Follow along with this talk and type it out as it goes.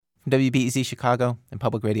From WBEZ Chicago and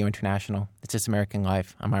Public Radio International, it's This American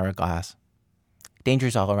Life. I'm Ira Glass.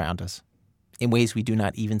 Danger's all around us, in ways we do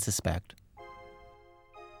not even suspect.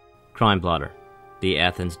 Crime Blotter, the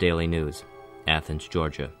Athens Daily News, Athens,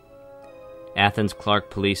 Georgia. Athens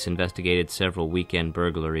Clark Police investigated several weekend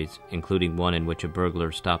burglaries, including one in which a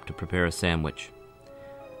burglar stopped to prepare a sandwich.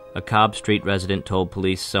 A Cobb Street resident told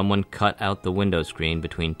police someone cut out the window screen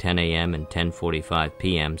between 10 a.m. and 10:45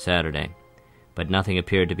 p.m. Saturday, but nothing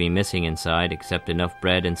appeared to be missing inside except enough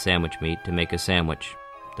bread and sandwich meat to make a sandwich,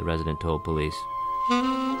 the resident told police.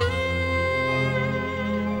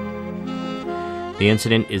 The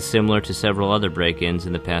incident is similar to several other break-ins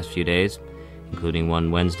in the past few days, including one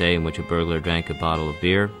Wednesday in which a burglar drank a bottle of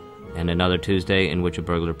beer, and another Tuesday in which a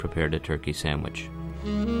burglar prepared a turkey sandwich.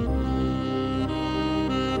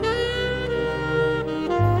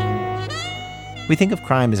 We think of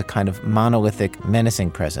crime as a kind of monolithic,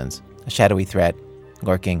 menacing presence, a shadowy threat,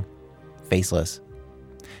 lurking, faceless.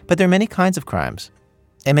 But there are many kinds of crimes,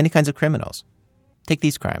 and many kinds of criminals. Take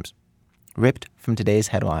these crimes, ripped from today's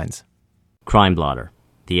headlines. Crime Blotter,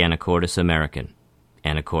 the Anacortes American,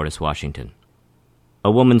 Anacortes, Washington. A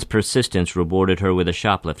woman's persistence rewarded her with a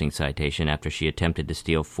shoplifting citation after she attempted to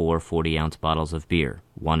steal 4 40-ounce bottles of beer,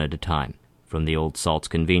 one at a time, from the Old Salt's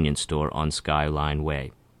convenience store on Skyline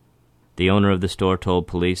Way. The owner of the store told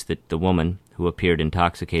police that the woman, who appeared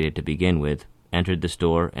intoxicated to begin with, entered the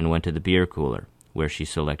store and went to the beer cooler, where she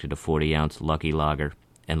selected a 40-ounce Lucky Lager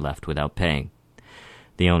and left without paying.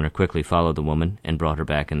 The owner quickly followed the woman and brought her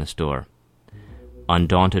back in the store.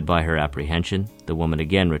 Undaunted by her apprehension, the woman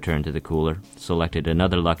again returned to the cooler, selected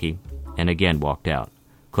another Lucky, and again walked out,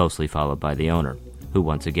 closely followed by the owner, who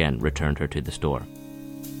once again returned her to the store.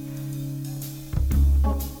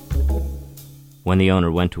 When the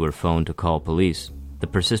owner went to her phone to call police, the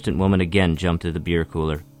persistent woman again jumped to the beer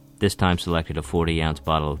cooler, this time selected a 40-ounce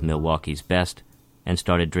bottle of Milwaukee's Best, and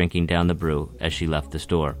started drinking down the brew as she left the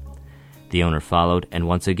store. The owner followed and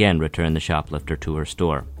once again returned the shoplifter to her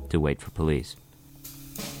store to wait for police.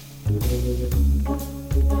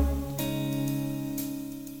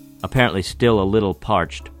 Apparently still a little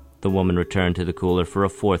parched, the woman returned to the cooler for a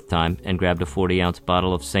fourth time and grabbed a 40-ounce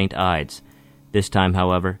bottle of St. Ides. This time,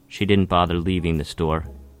 however, she didn't bother leaving the store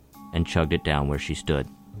and chugged it down where she stood.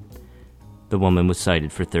 The woman was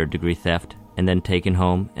cited for third-degree theft and then taken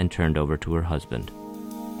home and turned over to her husband.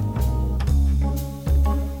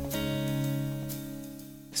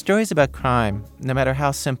 Stories about crime, no matter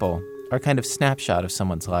how simple, are a kind of snapshot of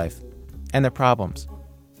someone's life and their problems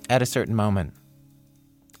at a certain moment.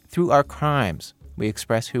 Through our crimes, we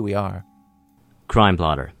express who we are. Crime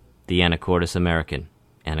Blotter, the Anacortes American,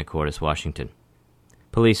 Anacortes, Washington.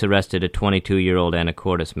 Police arrested a 22-year-old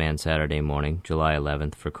Anacortes man Saturday morning, July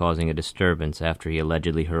 11th, for causing a disturbance after he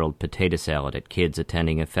allegedly hurled potato salad at kids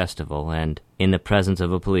attending a festival and, in the presence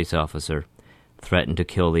of a police officer, threatened to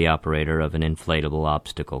kill the operator of an inflatable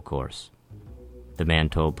obstacle course. The man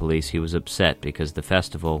told police he was upset because the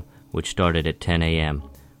festival, which started at 10 a.m.,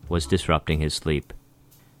 was disrupting his sleep.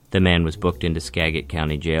 The man was booked into Skagit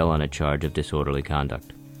County Jail on a charge of disorderly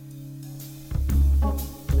conduct.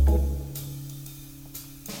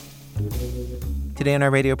 Today on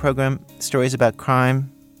our radio program, stories about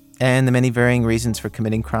crime and the many varying reasons for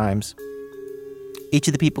committing crimes. Each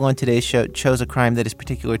of the people on today's show chose a crime that is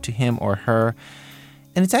particular to him or her,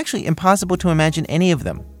 and it's actually impossible to imagine any of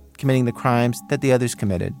them committing the crimes that the others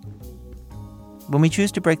committed. When we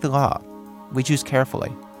choose to break the law, we choose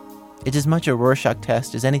carefully. It's as much a Rorschach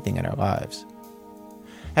test as anything in our lives.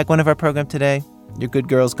 At one of our program today, Your Good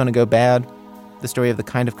Girl's Gonna Go Bad, the story of the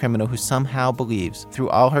kind of criminal who somehow believes, through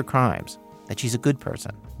all her crimes, that she's a good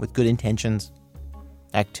person with good intentions.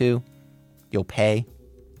 Act 2, You'll Pay.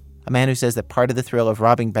 A man who says that part of the thrill of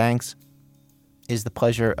robbing banks is the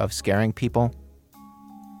pleasure of scaring people.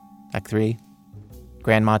 Act 3,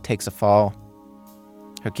 Grandma takes a fall.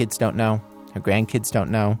 Her kids don't know. Her grandkids don't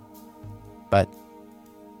know. But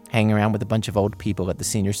hanging around with a bunch of old people at the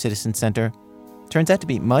Senior Citizen Center turns out to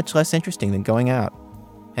be much less interesting than going out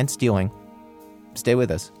and stealing. Stay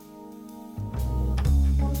with us.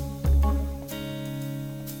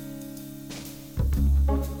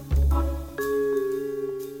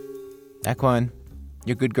 Act 1,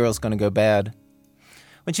 Your Good Girl's Gonna Go Bad.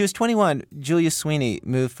 When she was 21, Julia Sweeney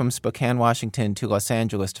moved from Spokane, Washington to Los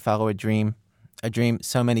Angeles to follow a dream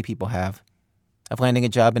so many people have, of landing a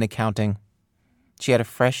job in accounting. She had a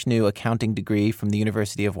fresh new accounting degree from the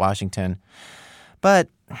University of Washington. But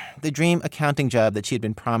the dream accounting job that she had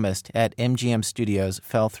been promised at MGM Studios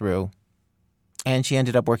fell through, and she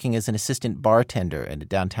ended up working as an assistant bartender at a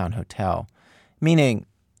downtown hotel, meaning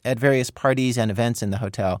at various parties and events in the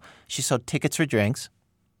hotel, she sold tickets for drinks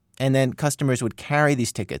And then customers would carry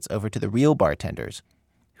these tickets over to the real bartenders,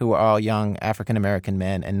 who were all young African-American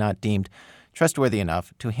men and not deemed trustworthy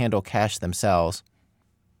enough to handle cash themselves.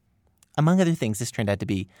 Among other things, this turned out to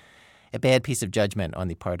be a bad piece of judgment on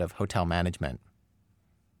the part of hotel management.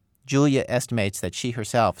 Julia estimates that she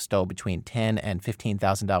herself stole between $10,000 and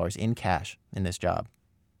 $15,000 in cash in this job,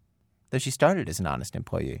 though she started as an honest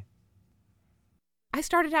employee. I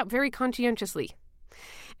started out very conscientiously.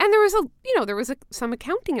 And there was some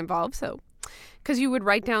accounting involved, so because you would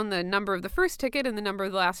write down the number of the first ticket and the number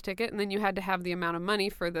of the last ticket, and then you had to have the amount of money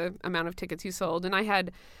for the amount of tickets you sold. And I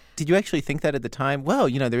had... Did you actually think that at the time? Well,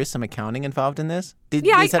 there is some accounting involved in this.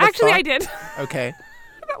 I did. Okay.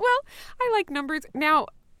 Well, I like numbers. Now,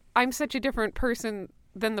 I'm such a different person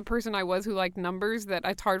than the person I was who liked numbers that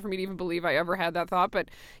it's hard for me to even believe I ever had that thought. But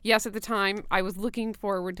yes, at the time, I was looking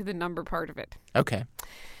forward to the number part of it. Okay.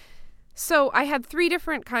 So I had 3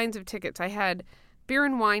 different kinds of tickets. I had beer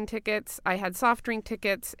and wine tickets, I had soft drink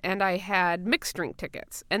tickets, and I had mixed drink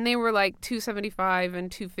tickets. And they were like $2.75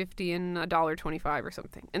 and $2.50 and $1.25 or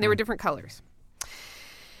something. And they were different colors.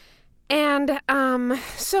 And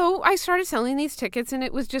so I started selling these tickets, and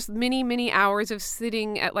it was just many hours of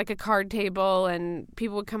sitting at like a card table, and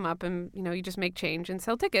people would come up and, you just make change and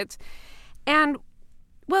sell tickets. And,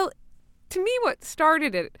 well, to me what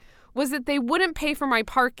started it was that they wouldn't pay for my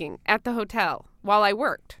parking at the hotel while I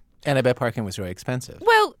worked. And I bet parking was really expensive.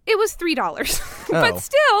 Well, it was $3. But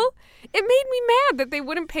still, it made me mad that they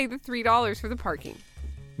wouldn't pay the $3 for the parking.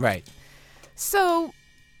 Right. So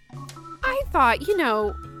I thought,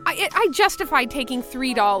 I justified taking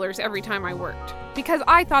 $3 every time I worked because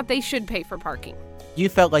I thought they should pay for parking. You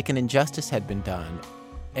felt like an injustice had been done,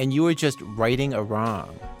 and you were just righting a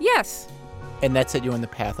wrong. Yes. And that set you on the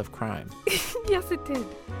path of crime. Yes, it did.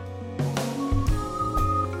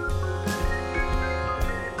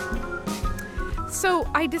 So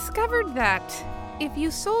I discovered that if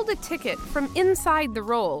you sold a ticket from inside the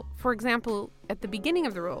roll, for example, at the beginning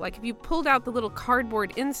of the roll, like if you pulled out the little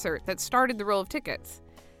cardboard insert that started the roll of tickets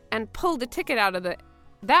and pulled a ticket out of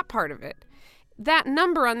that part of it, that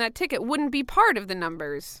number on that ticket wouldn't be part of the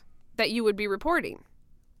numbers that you would be reporting.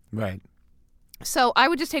 Right. So I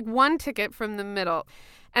would just take one ticket from the middle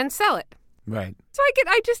and sell it. Right. So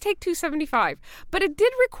I just take $2.75. But it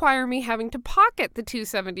did require me having to pocket the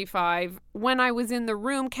 $2.75 when I was in the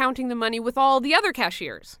room counting the money with all the other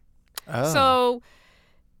cashiers. Oh. So,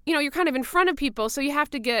 you're kind of in front of people, so you have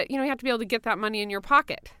to be able to get that money in your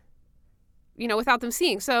pocket, without them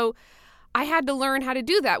seeing. So I had to learn how to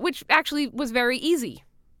do that, which actually was very easy.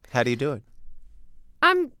 How do you do it?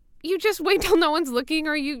 You just wait till no one's looking,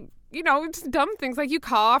 or it's dumb things like you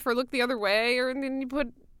cough or look the other way, and then you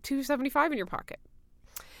put $2.75 in your pocket.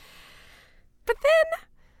 But then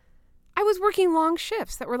I was working long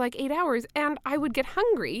shifts that were like 8 hours, and I would get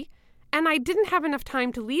hungry, and I didn't have enough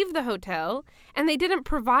time to leave the hotel, and they didn't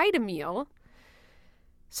provide a meal.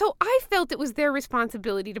 So I felt it was their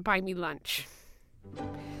responsibility to buy me lunch.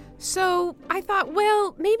 So I thought,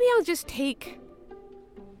 well, maybe I'll just take,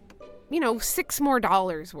 $6 more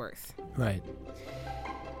worth. Right.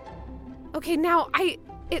 Okay, now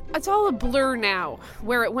it's all a blur now,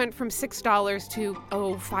 where it went from $6 to,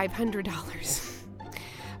 $500.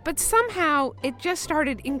 But somehow it just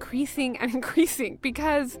started increasing and increasing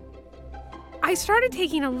because I started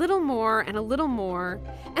taking a little more and a little more,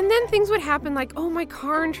 and then things would happen like, my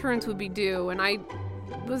car insurance would be due, and I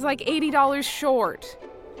was like $80 short.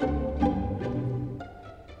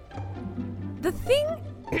 The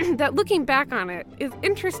thing that, looking back on it, is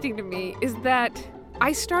interesting to me is that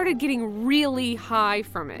I started getting really high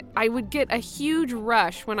from it. I would get a huge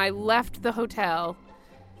rush when I left the hotel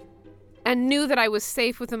and knew that I was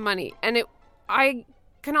safe with the money. And I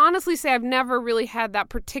can honestly say I've never really had that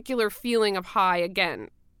particular feeling of high again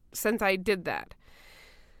since I did that.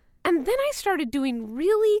 And then I started doing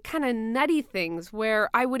really kind of nutty things where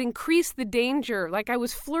I would increase the danger, like I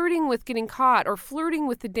was flirting with getting caught or flirting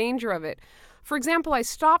with the danger of it. For example, I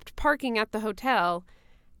stopped parking at the hotel,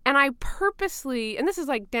 and I purposely, and this is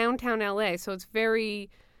like downtown LA, so it's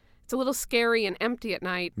a little scary and empty at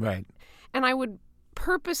night. Right. And I would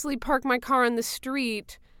purposely park my car on the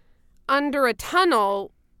street under a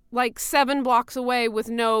tunnel like 7 blocks away with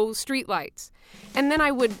no streetlights. And then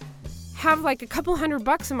I would have like a couple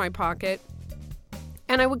 $100 in my pocket,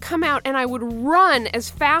 and I would come out and I would run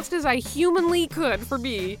as fast as I humanly could for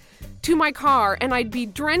me to my car, and I'd be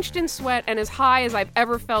drenched in sweat and as high as I've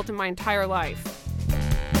ever felt in my entire life.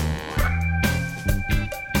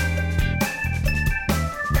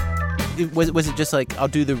 Was it just like, I'll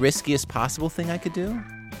do the riskiest possible thing I could do?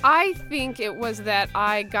 I think it was that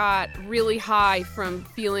I got really high from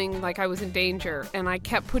feeling like I was in danger, and I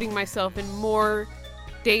kept putting myself in more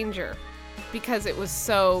danger because it was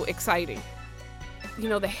so exciting. You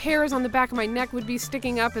know, the hairs on the back of my neck would be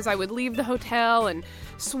sticking up as I would leave the hotel, and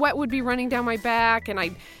sweat would be running down my back, and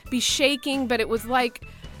I'd be shaking, but it was like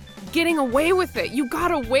getting away with it. You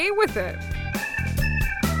got away with it.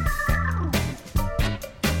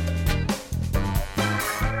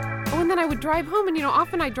 Oh, and then I would drive home, and, you know,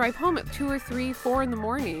 often I'd drive home at 2 or 3, 4 in the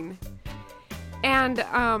morning. And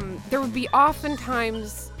there would be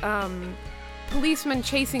oftentimes policemen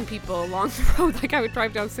chasing people along the road. Like, I would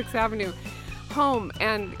drive down 6th Avenue home,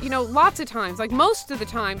 and, you know, lots of times, like most of the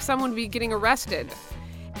time, someone would be getting arrested.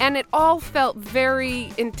 And it all felt very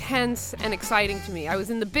intense and exciting to me. I was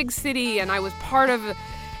in the big city, and I was part of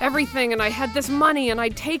everything, and I had this money, and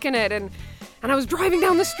I'd taken it, and I was driving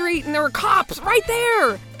down the street, and there were cops right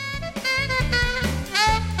there.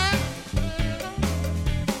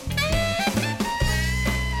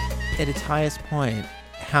 At its highest point,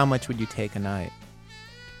 how much would you take a night?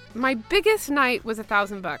 My biggest night was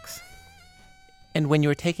 $1,000. And when you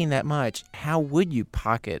were taking that much, how would you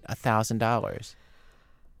pocket $1,000?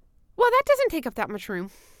 Well, that doesn't take up that much room.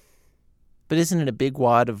 But isn't it a big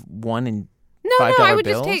wad of $1 and No, $5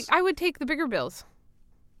 bills? I would take the bigger bills.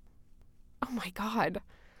 Oh my God.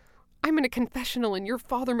 I'm in a confessional and you're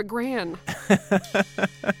Father McGran.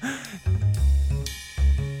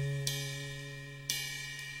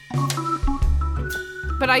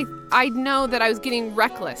 But I know that I was getting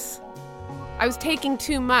reckless. I was taking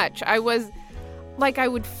too much. I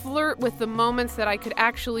would flirt with the moments that I could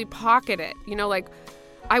actually pocket it. You know, like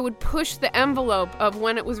I would push the envelope of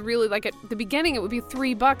when it was really, like at the beginning it would be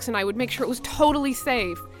 $3 and I would make sure it was totally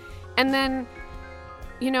safe. And then,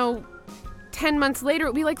 you know, 10 months later it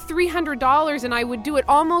would be like $300 and I would do it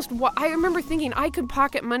almost. I remember thinking I could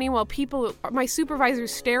pocket money while my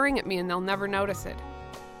supervisor's staring at me and they'll never notice it.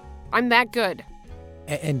 I'm that good.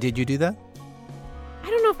 And did you do that? I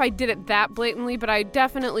don't know if I did it that blatantly, but I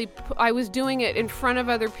was doing it in front of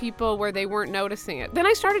other people where they weren't noticing it. Then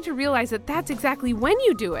I started to realize that that's exactly when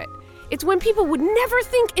you do it. It's when people would never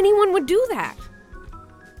think anyone would do that.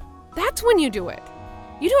 That's when you do it.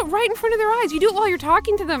 You do it right in front of their eyes. You do it while you're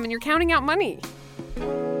talking to them and you're counting out money.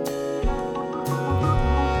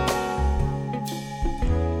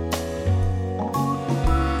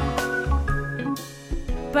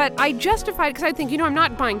 But I justified it because I think, I'm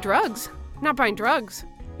not buying drugs. Not buying drugs.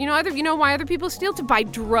 You know why other people steal? To buy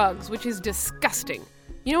drugs, which is disgusting.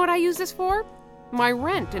 You know what I use this for? My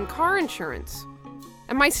rent and car insurance.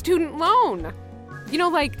 And my student loan.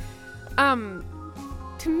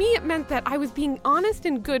 To me it meant that I was being honest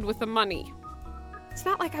and good with the money. It's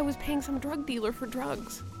not like I was paying some drug dealer for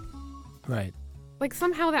drugs. Right. Like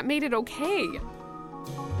somehow that made it okay.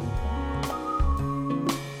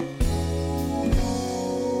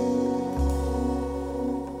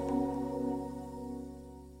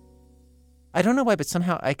 I don't know why, but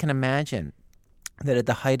somehow I can imagine that at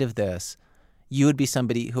the height of this, you would be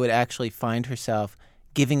somebody who would actually find herself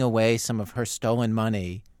giving away some of her stolen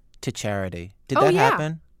money to charity. Did that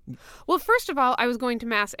happen? Well, first of all, I was going to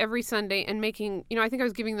Mass every Sunday and making, I think I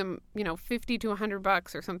was giving them, $50 to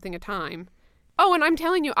 $100 or something a time. Oh, and I'm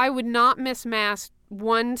telling you, I would not miss Mass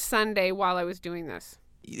one Sunday while I was doing this.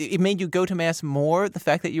 It made you go to Mass more, the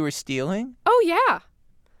fact that you were stealing? Oh, yeah.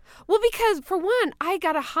 Well, because, for one, I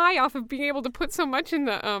got a high off of being able to put so much in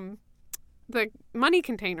the money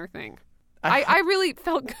container thing. I really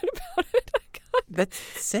felt good about it. That's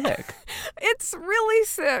sick. It's really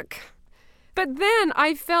sick. But then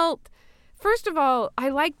I felt, first of all, I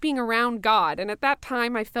like being around God. And at that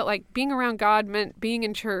time, I felt like being around God meant being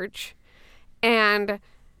in church. And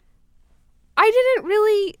I didn't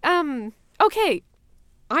really, I'm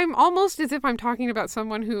almost as if I'm talking about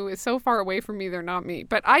someone who is so far away from me, they're not me.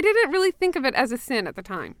 But I didn't really think of it as a sin at the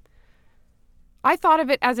time. I thought of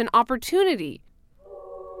it as an opportunity.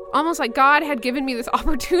 Almost like God had given me this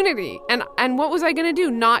opportunity. And what was I going to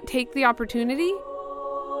do? Not take the opportunity?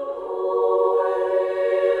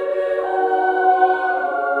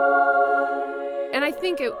 And I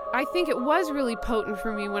think it was really potent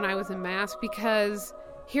for me when I was in Mass, because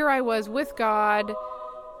here I was with God,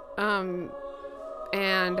 and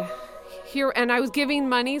I was giving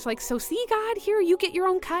money. It's like, so see, God, here, you get your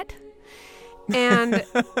own cut. And,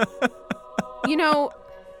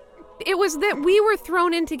 it was that we were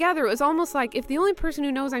thrown in together. It was almost like if the only person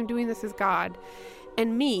who knows I'm doing this is God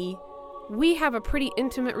and me, we have a pretty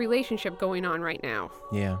intimate relationship going on right now.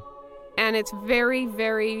 Yeah. And it's very,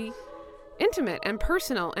 very intimate and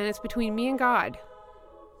personal, and it's between me and God.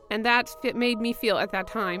 And that's it made me feel at that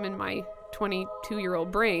time in my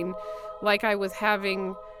 22-year-old brain like I was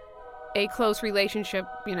having a close relationship,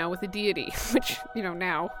 with a deity, which,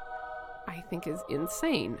 now I think is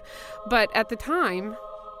insane. But at the time,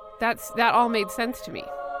 that all made sense to me.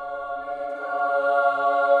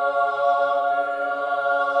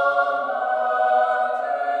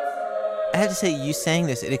 I have to say, you saying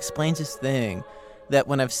this, it explains this thing that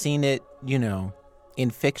when I've seen it, in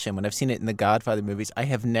fiction, when I've seen it in the Godfather movies, I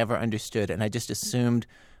have never understood, and I just assumed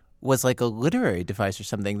was like a literary device or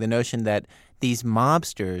something, the notion that these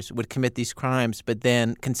mobsters would commit these crimes but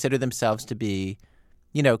then consider themselves to be,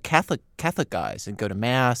 Catholic guys and go to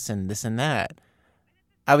Mass and this and that.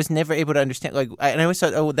 I was never able to understand, and I always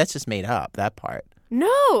thought, that's just made up, that part.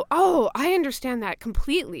 No. Oh, I understand that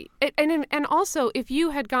completely. And also, if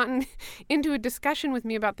you had gotten into a discussion with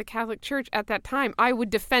me about the Catholic Church at that time, I would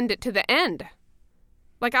defend it to the end.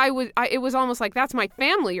 It was almost like, that's my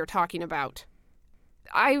family you're talking about.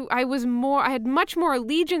 I had much more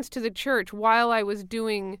allegiance to the church while I was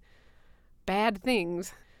doing bad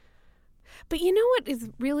things. But you know what is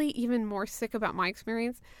really even more sick about my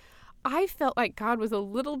experience? I felt like God was a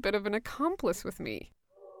little bit of an accomplice with me.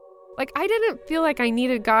 I didn't feel like I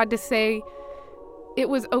needed God to say it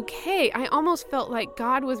was okay. I almost felt like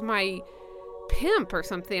God was my pimp or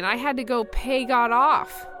something. I had to go pay God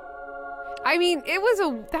off. I mean, that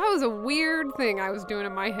was a weird thing I was doing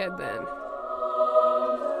in my head then.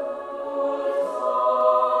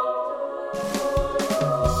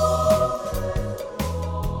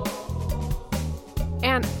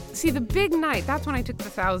 And see, the big night, that's when I took the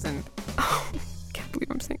 1,000. Oh, can't believe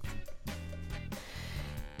I'm saying this.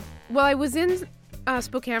 Well, I was in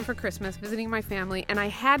Spokane for Christmas visiting my family, and I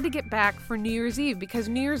had to get back for New Year's Eve because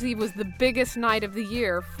New Year's Eve was the biggest night of the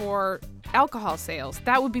year for alcohol sales.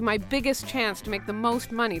 That would be my biggest chance to make the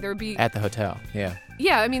most money. There would be... At the hotel, yeah.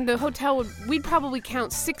 Yeah, I mean, the hotel we'd probably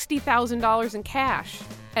count $60,000 in cash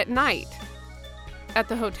at night at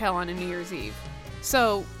the hotel on a New Year's Eve.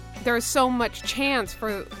 So there's so much chance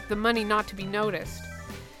for the money not to be noticed.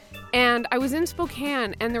 And I was in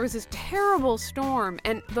Spokane, and there was this terrible storm,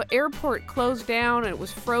 and the airport closed down, and it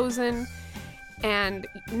was frozen, and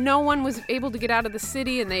no one was able to get out of the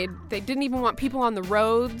city, and they didn't even want people on the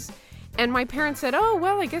roads. And my parents said, oh,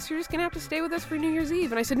 well, I guess you're just going to have to stay with us for New Year's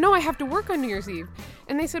Eve. And I said, no, I have to work on New Year's Eve.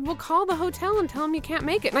 And they said, well, call the hotel and tell them you can't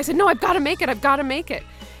make it. And I said, no, I've got to make it.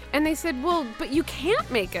 And they said, well, but you can't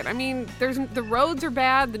make it. I mean, the roads are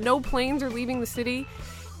bad. No planes are leaving the city.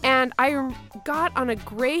 And I got on a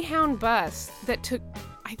Greyhound bus that took,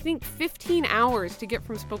 I think, 15 hours to get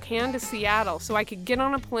from Spokane to Seattle so I could get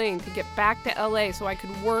on a plane to get back to LA so I could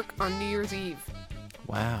work on New Year's Eve.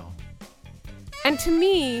 Wow. And to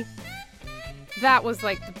me, that was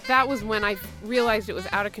when I realized it was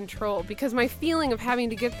out of control, because my feeling of having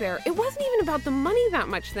to get there, it wasn't even about the money that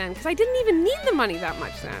much then, because I didn't even need the money that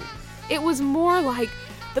much then. It was more like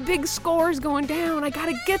the big score's going down. I've got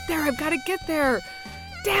to get there.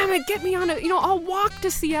 Damn it, get me on it. I'll walk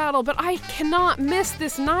to Seattle, but I cannot miss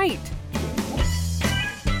this night.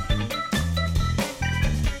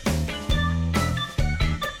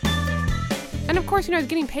 And of course, I was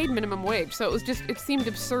getting paid minimum wage, so it seemed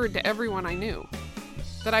absurd to everyone I knew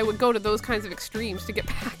that I would go to those kinds of extremes to get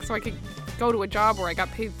back so I could go to a job where I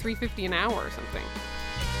got paid $3.50 an hour or something.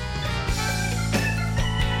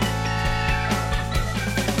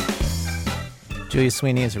 Julia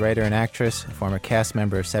Sweeney is a writer and actress, a former cast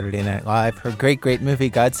member of Saturday Night Live. Her great movie,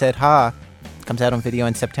 God Said Ha, comes out on video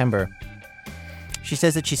in September. She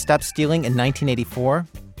says that she stopped stealing in 1984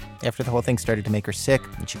 after the whole thing started to make her sick,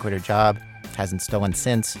 and she quit her job, hasn't stolen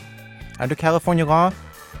since. Under California law,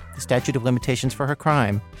 the statute of limitations for her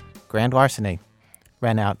crime, grand larceny,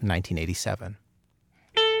 ran out in 1987.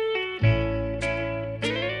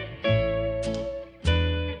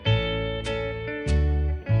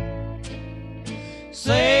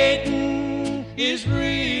 Satan is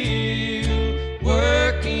real,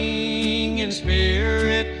 working in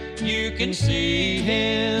spirit. You can see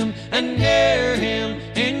him and hear him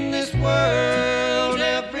in this world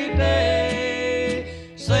every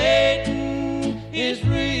day. Satan is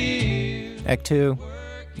real. Act 2,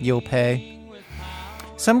 You'll Pay.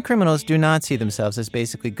 Some criminals do not see themselves as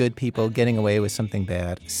basically good people getting away with something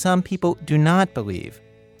bad. Some people do not believe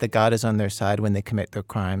that God is on their side when they commit their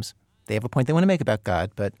crimes. They have a point they want to make about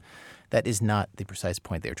God, but that is not the precise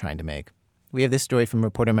point they're trying to make. We have this story from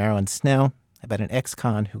reporter Marilyn Snell about an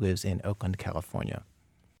ex-con who lives in Oakland, California.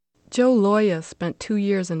 Joe Loya spent 2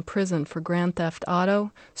 years in prison for grand theft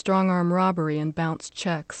auto, strong-arm robbery, and bounced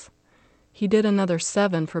checks. He did another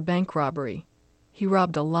 7 for bank robbery. He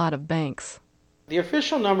robbed a lot of banks. The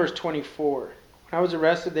official number is 24. When I was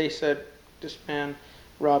arrested, they said this man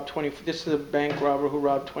robbed 20. This is a bank robber who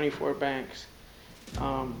robbed 24 banks.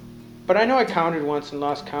 But I know I counted once and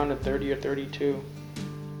lost count at 30 or 32.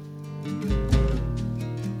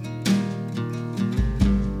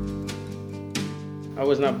 I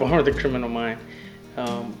was not born with a criminal mind.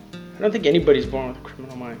 I don't think anybody's born with a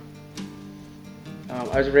criminal mind.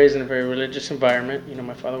 I was raised in a very religious environment.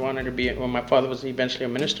 My father wanted to be, my father was eventually a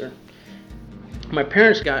minister. My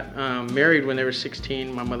parents got married when they were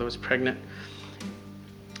 16. My mother was pregnant.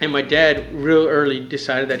 And my dad real early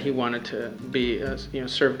decided that he wanted to be,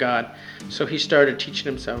 serve God. So he started teaching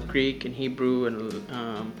himself Greek and Hebrew,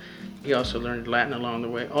 and he also learned Latin along the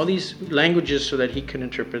way. All these languages so that he could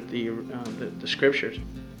interpret the scriptures.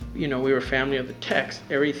 We were a family of the text.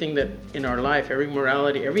 Everything that in our life, every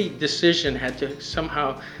morality, every decision had to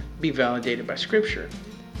somehow be validated by scripture.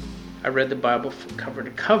 I read the Bible from cover to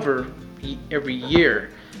cover every year,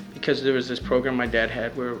 because there was this program my dad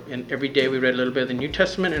had where every day we read a little bit of the New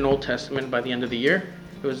Testament and Old Testament. By the end of the year,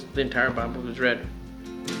 the entire Bible was read.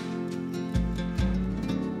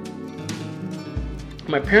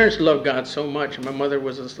 My parents loved God so much, and my mother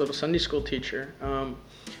was this little Sunday school teacher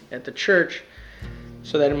at the church,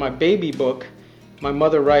 so that in my baby book, my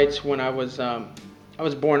mother writes when I was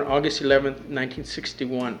born August 11th,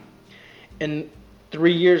 1961. And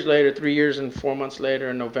 3 years later, 3 years and 4 months later,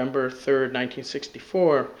 on November 3rd,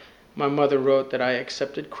 1964, my mother wrote that I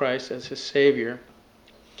accepted Christ as his Savior.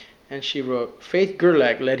 And she wrote, Faith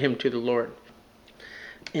Gerlach led him to the Lord.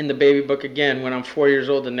 In the baby book again, when I'm 4 years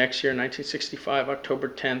old, the next year, 1965, October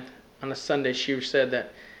 10th, on a Sunday, she said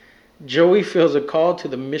that Joey feels a call to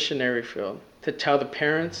the missionary field to tell the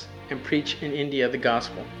parents and preach in India the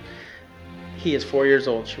gospel. He is 4 years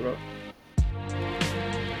old, she wrote.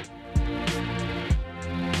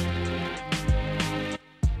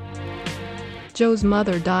 Joe's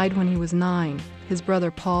mother died when he was 9. His brother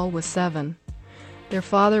Paul was 7. Their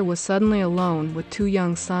father was suddenly alone with 2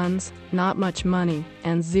 young sons, not much money,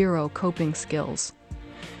 and 0 coping skills.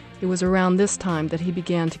 It was around this time that he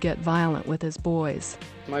began to get violent with his boys.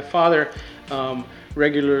 My father, when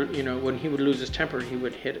he would lose his temper, he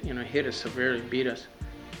would hit us severely, beat us.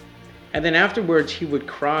 And then afterwards, he would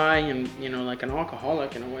cry and, like an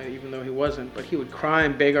alcoholic in a way, even though he wasn't. But he would cry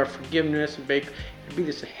and beg our forgiveness and beg. It'd be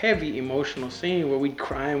this heavy emotional scene where we'd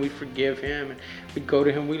cry and we'd forgive him. And we'd go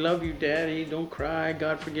to him, we love you, Daddy, don't cry,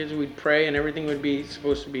 God forgives you. We'd pray and everything would be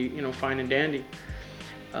supposed to be, fine and dandy.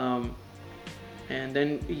 And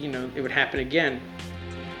then, it would happen again.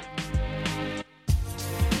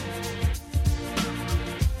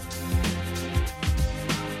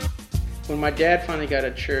 When my dad finally got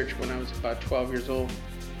at church when I was about 12 years old,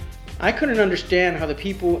 I couldn't understand how the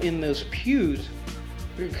people in those pews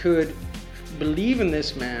could believe in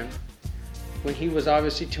this man when he was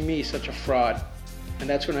obviously, to me, such a fraud. And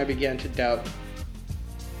that's when I began to doubt.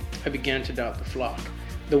 I began to doubt the flock,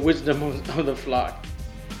 the wisdom of the flock.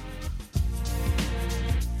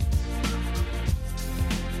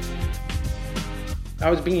 I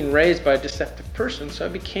was being raised by a deceptive person, so I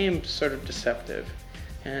became sort of deceptive.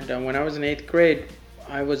 And when I was in 8th grade,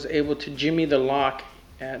 I was able to jimmy the lock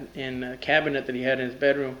in a cabinet that he had in his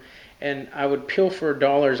bedroom, and I would pilfer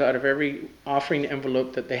dollars out of every offering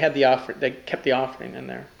envelope that they had they kept the offering in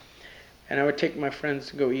there. And I would take my friends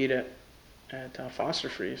to go eat at Foster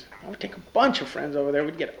Freeze. I would take a bunch of friends over there.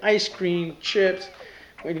 We'd get ice cream, chips,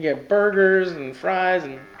 we'd get burgers and fries.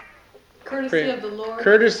 And Courtesy of the Lord.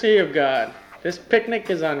 Courtesy of God. This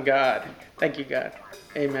picnic is on God. Thank you, God.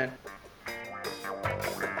 Amen.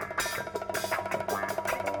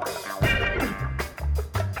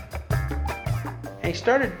 And he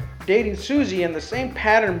started dating Susie, and the same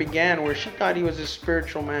pattern began where she thought he was a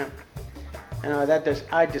spiritual man. And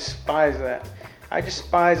I despise that. I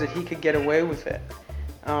despise that he could get away with it.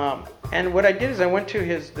 And what I did is I went to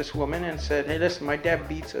this woman and said, hey, listen, my dad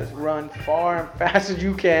beats us. Run far and fast as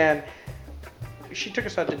you can. She took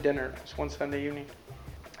us out to dinner this one Sunday evening.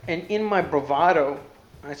 And in my bravado,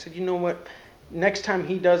 I said, you know what? Next time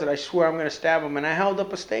he does it, I swear I'm going to stab him. And I held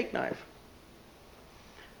up a steak knife.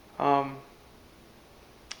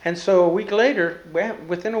 And so a week later,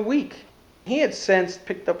 within a week, he had since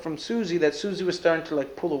picked up from Susie that Susie was starting to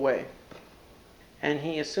pull away. And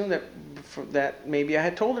he assumed that maybe I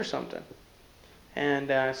had told her something.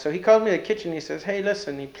 And so he called me to the kitchen. He says, hey,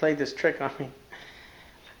 listen, he played this trick on me.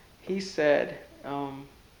 He said,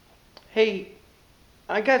 hey,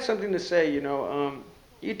 I got something to say,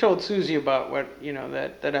 you told Susie about what,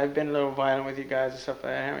 that I've been a little violent with you guys and stuff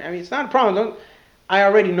like that. I mean, it's not a problem. I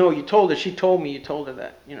already know you told her. She told me you told her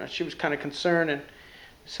that. She was kind of concerned, and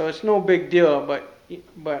so it's no big deal,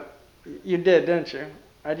 but you did, didn't you?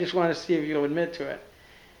 I just want to see if you'll admit to it.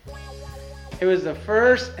 It was the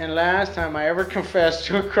first and last time I ever confessed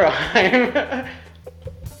to a crime.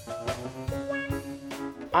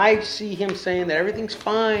 I see him saying that everything's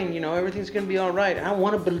fine, everything's going to be all right. And I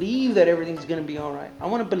want to believe that everything's going to be all right. I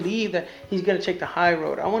want to believe that he's going to take the high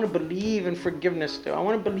road. I want to believe in forgiveness still. I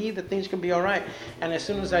want to believe that things can be all right. And as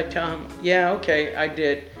soon as I tell him, yeah, okay, I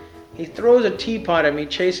did, he throws a teapot at me,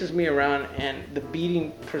 chases me around, and the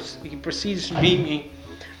beating, he proceeds to beat me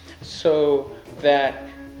so that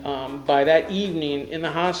by that evening in the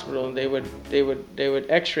hospital, they would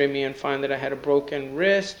x-ray me and find that I had a broken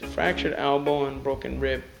wrist, fractured elbow, and broken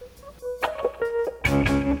rib.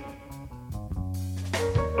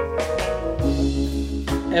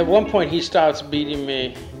 At one point, he stops beating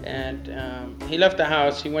me, and he left the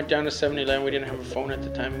house. He went down to 7-Eleven. We didn't have a phone at the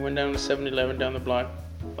time. He went down to 7-Eleven down the block,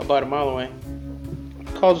 about a mile away.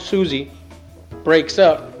 Called Susie, breaks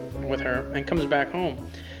up with her, and comes back home.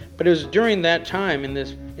 But it was during that time, in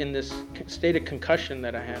this state of concussion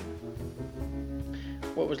that I had,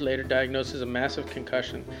 what was later diagnosed as a massive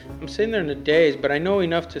concussion. I'm sitting there in a daze, but I know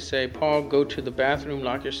enough to say, Paul, go to the bathroom,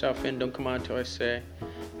 lock yourself in, don't come out until I say.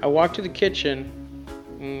 I walked to the kitchen,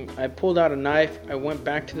 I pulled out a knife, I went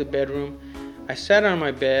back to the bedroom, I sat on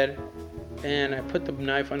my bed, and I put the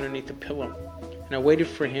knife underneath the pillow. And I waited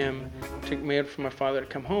for my father to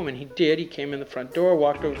come home, and he did. He came in the front door,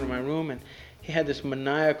 walked over to my room, and he had this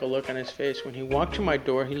maniacal look on his face. When he walked to my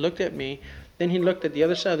door, he looked at me, then he looked at the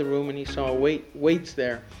other side of the room and he saw weights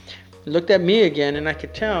there. He looked at me again, and I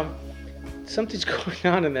could tell something's going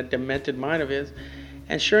on in that demented mind of his.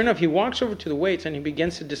 And sure enough, he walks over to the weights and he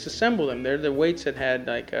begins to disassemble them. They're the weights that had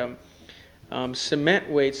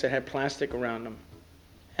cement weights that had plastic around them.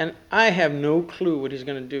 And I have no clue what he's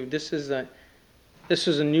going to do. This is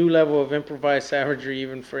a new level of improvised savagery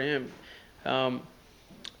even for him.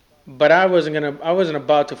 But I wasn't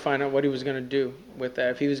about to find out what he was going to do with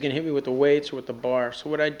that, if he was going to hit me with the weights or with the bar. So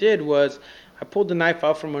what I did was I pulled the knife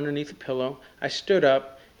out from underneath the pillow. I stood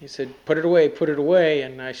up. He said, put it away.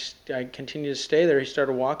 And I continued to stay there. He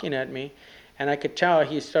started walking at me, and I could tell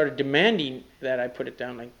he started demanding that I put it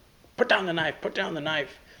down, like, put down the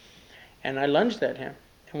knife. And I lunged at him.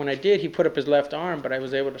 And when I did, he put up his left arm, but I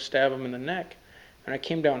was able to stab him in the neck. And I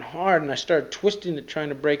came down hard, and I started twisting it, trying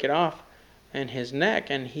to break it off. And his neck,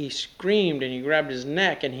 and he screamed, and he grabbed his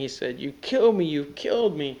neck, and he said, you killed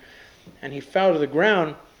me, and he fell to the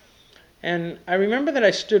ground. And I remember that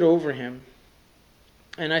I stood over him,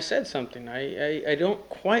 and I said something. I don't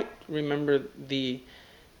quite remember the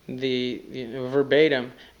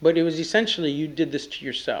verbatim, but it was essentially, you did this to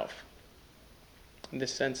yourself, in the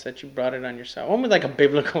sense that you brought it on yourself, almost like a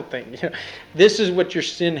biblical thing. This is what your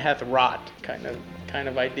sin hath wrought, kind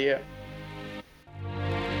of idea.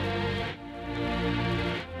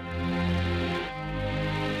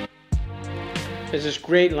 There's this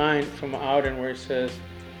great line from Auden where it says,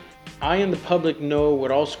 I and the public know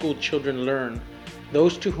what all school children learn.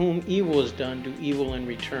 Those to whom evil is done do evil in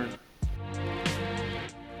return.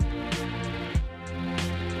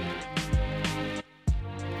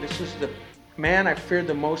 This is the man I feared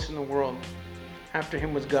the most in the world. After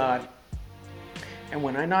him was God. And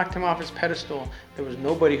when I knocked him off his pedestal, there was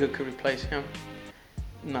nobody who could replace him.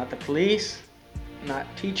 Not the police, not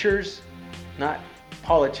teachers, not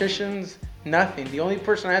politicians, nothing. The only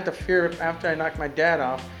person I had to fear after I knocked my dad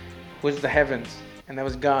off was the heavens, and that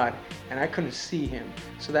was God, and I couldn't see him.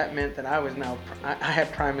 So that meant that I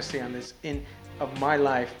had primacy on this of my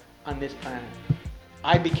life on this planet.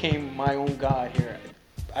 I became my own God here.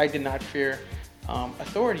 I did not fear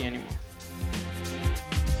authority anymore.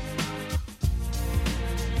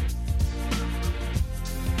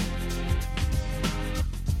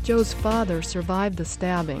 Joe's father survived the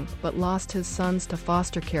stabbing, but lost his sons to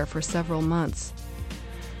foster care for several months.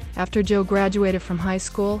 After Joe graduated from high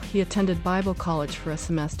school, he attended Bible college for a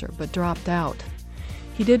semester, but dropped out.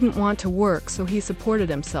 He didn't want to work, so he supported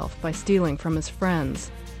himself by stealing from his friends.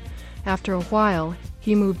 After a while,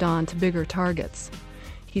 he moved on to bigger targets.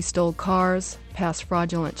 He stole cars, passed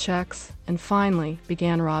fraudulent checks, and finally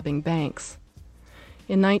began robbing banks.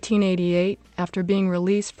 In 1988, after being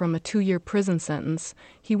released from a 2-year prison sentence,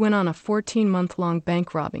 he went on a 14-month-long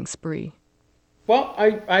bank robbing spree. Well,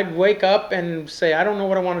 I'd wake up and say, I don't know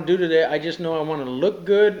what I want to do today. I just know I want to look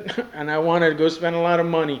good, and I want to go spend a lot of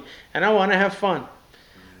money, and I want to have fun.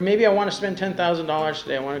 Maybe I want to spend $10,000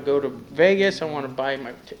 today. I want to go to Vegas. I want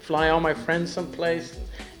to fly all my friends someplace,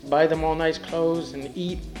 buy them all nice clothes, and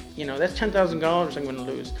eat. That's $10,000 I'm going to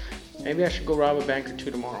lose. Maybe I should go rob a bank or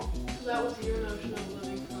two tomorrow. So that was your notion of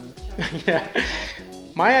living from check. Yeah.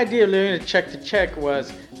 My idea of living check to check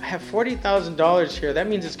was, I have $40,000 here. That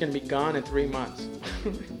means it's going to be gone in 3 months.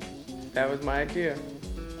 That was my idea.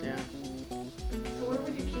 Yeah. So where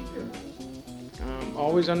would you keep your money?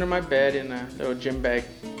 Always under my bed in a little gym bag.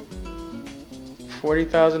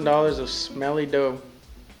 $40,000 of smelly dough.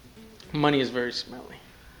 Money is very smelly.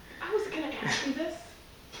 I was gonna ask you this.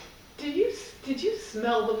 Did you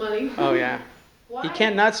smell the money? Oh yeah. Why? You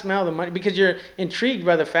can't not smell the money because you're intrigued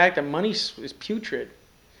by the fact that money is putrid.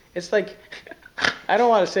 It's like, I don't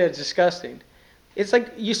want to say it's disgusting. It's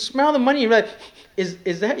like you smell the money, you're like,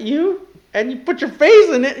 is that you? And you put your face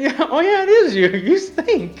in it. You know, oh yeah, it is you. You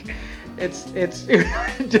stink. It's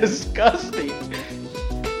disgusting.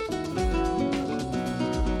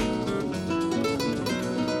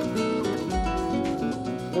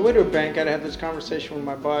 On the way to a bank, I'd have this conversation with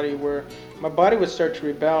my body where my body would start to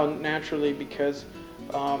rebel naturally because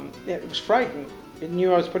it was frightened. It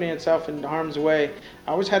knew I was putting itself in harm's way.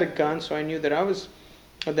 I always had a gun, so I knew that there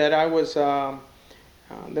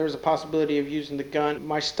was a possibility of using the gun.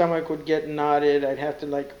 My stomach would get knotted. I'd have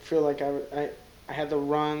to feel like I had the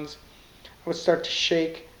runs. I would start to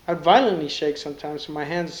shake. I'd violently shake sometimes, so my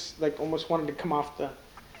hands almost wanted to come off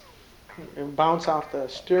and bounce off the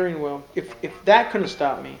steering wheel. If that couldn't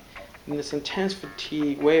stop me, then this intense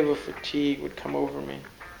wave of fatigue would come over me.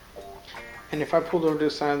 And if I pulled over to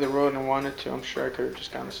the side of the road and wanted to, I'm sure I could have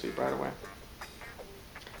just gone to sleep right away.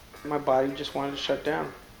 My body just wanted to shut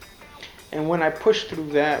down. And when I pushed through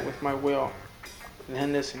that with my will,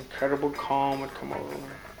 then this incredible calm would come over me.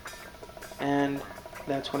 And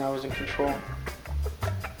that's when I was in control.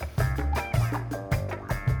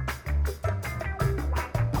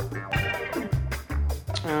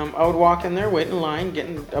 I would walk in there, wait in line,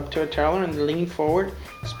 getting up to a teller, and lean forward,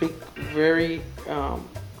 speak very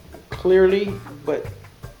clearly but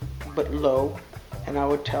low, and I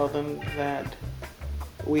would tell them that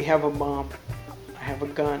we have a bomb, I have a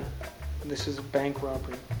gun, this is a bank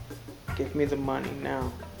robbery, give me the money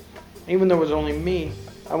now. Even though it was only me,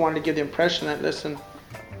 I wanted to give the impression that, listen,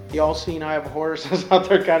 y'all seen I have horses out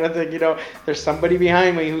there kind of thing, there's somebody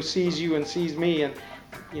behind me who sees you and sees me, and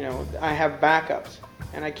I have backups.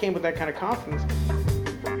 And I came with that kind of confidence.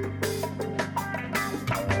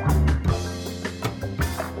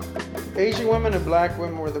 Asian women and black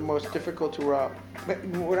women were the most difficult to rob. But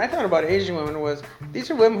what I thought about Asian women was,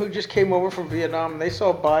 these are women who just came over from Vietnam and they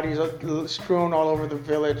saw bodies strewn all over the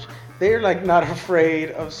village. They're not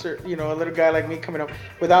afraid of a little guy like me coming up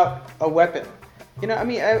without a weapon. I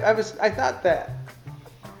thought that.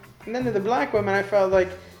 And then to the black women, I felt like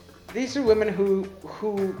these are women who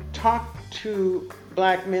talk to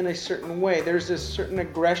black men a certain way. There's this certain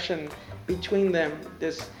aggression between them.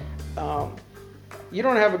 This, you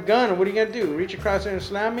don't have a gun, what are you gonna do? Reach across there and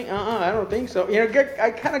slam me? I don't think so.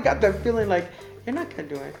 I kind of got that feeling like, you're not gonna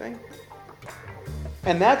do anything.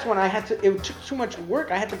 And that's when it took too much work.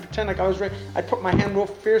 I had to pretend like I was ready. I'd put my hand real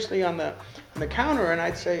fiercely on the counter and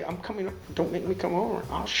I'd say, I'm coming up, don't make me come over.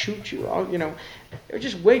 I'll shoot you. It was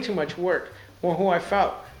just way too much work. Well, who I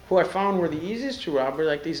found were the easiest to rob were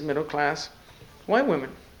like these middle-class white women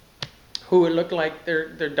who would look like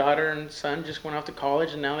their daughter and son just went off to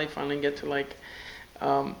college and now they finally get to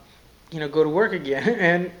go to work again.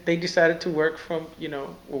 And they decided to work from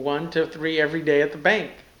 1 to 3 every day at the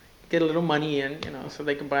bank, get a little money in, so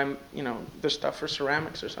they could buy their stuff for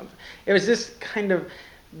ceramics or something. It was this kind of,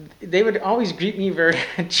 they would always greet me very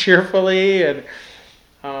cheerfully, and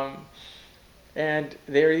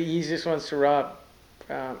they were the easiest ones to rob.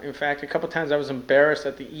 In fact, a couple times I was embarrassed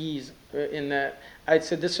at the ease in that I'd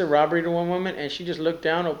said, this is a robbery to one woman, and she just looked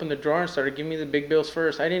down, opened the drawer, and started giving me the big bills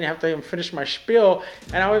first. I didn't have to even finish my spiel,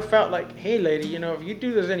 and I always felt like, hey lady, if you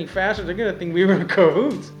do this any faster, they're going to think we were in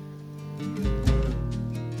cahoots.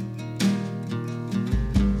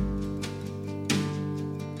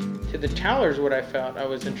 To the tellers, what I felt I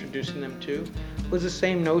was introducing them to was the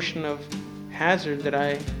same notion of hazard that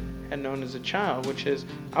I had known as a child, which is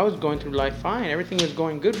I was going through life fine, everything was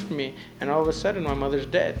going good for me, and all of a sudden my mother's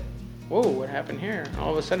dead. Whoa, what happened here? And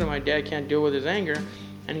all of a sudden my dad can't deal with his anger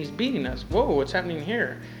and he's beating us. Whoa, what's happening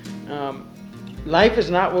here? Life is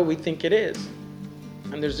not what we think it is,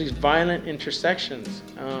 and there's these violent intersections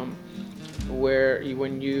where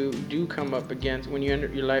when you do come up against, when your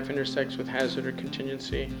life intersects with hazard or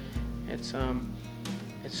contingency, it's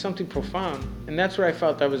something profound, and that's where I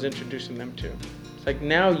felt I was introducing them to. It's like,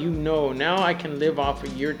 now now I can live off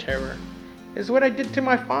of your terror. It's what I did to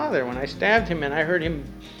my father when I stabbed him and I heard him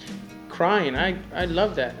crying. I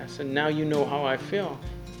love that. I said, now you know how I feel.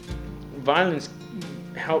 Violence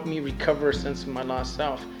helped me recover a sense of my lost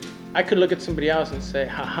self. I could look at somebody else and say,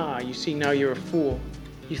 haha, you see, now you're a fool.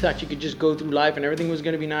 You thought you could just go through life and everything was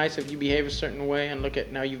going to be nice if you behave a certain way, and look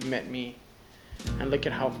at, now you've met me. And look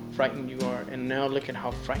at how frightened you are, and now look at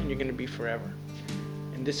how frightened you're going to be forever.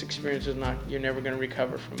 and this experience is not, you're never going to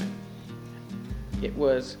recover from it. It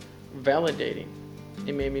was validating.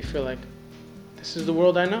 It made me feel like, this is the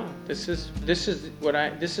world I know. This is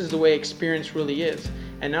the way experience really is.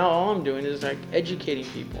 And now all I'm doing is like educating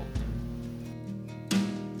people.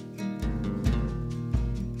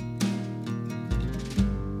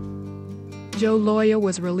 Joe Loya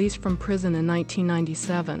was released from prison in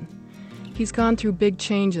 1997. He's gone through big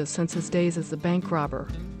changes since his days as a bank robber.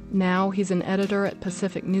 Now he's an editor at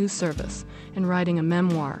Pacific News Service and writing a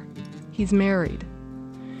memoir. He's married.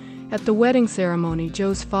 At the wedding ceremony,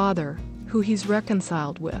 Joe's father, who he's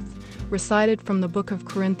reconciled with, recited from the book of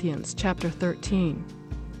Corinthians, chapter 13.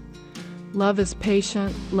 Love is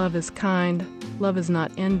patient, love is kind, love is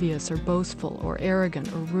not envious or boastful or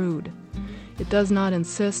arrogant or rude. It does not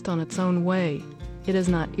insist on its own way. It is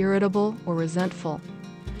not irritable or resentful.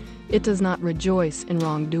 It does not rejoice in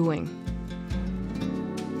wrongdoing.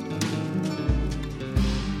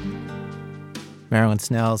 Marilyn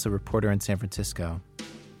Snell is a reporter in San Francisco.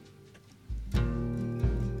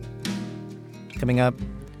 Coming up,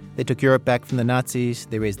 they took Europe back from the Nazis,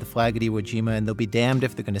 they raised the flag at Iwo Jima, and they'll be damned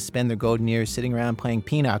if they're going to spend their golden years sitting around playing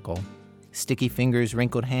pinochle. Sticky fingers,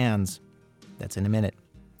 wrinkled hands. That's in a minute.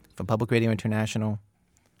 From Public Radio International,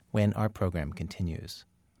 when our program continues.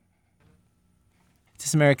 It's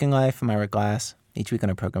This American Life. I'm Ira Glass. Each week on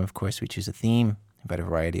our program, of course, we choose a theme, invite a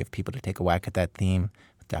variety of people to take a whack at that theme,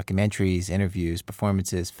 with documentaries, interviews,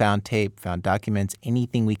 performances, found tape, found documents,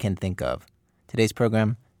 anything we can think of. Today's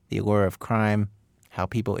program, The Allure of Crime, how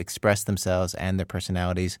people express themselves and their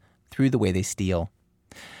personalities through the way they steal.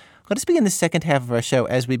 Let us begin the second half of our show,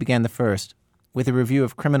 as we began the first, with a review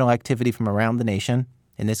of criminal activity from around the nation,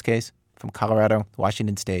 in this case, from Colorado,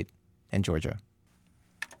 Washington State, and Georgia.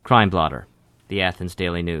 Crime Blotter, the Athens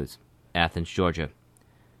Daily News, Athens, Georgia.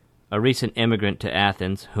 A recent immigrant to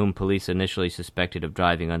Athens, whom police initially suspected of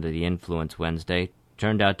driving under the influence Wednesday,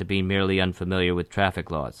 turned out to be merely unfamiliar with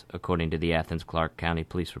traffic laws, according to the Athens-Clarke County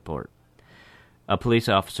Police report. A police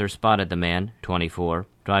officer spotted the man, 24,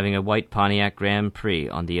 driving a white Pontiac Grand Prix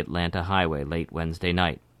on the Atlanta highway late Wednesday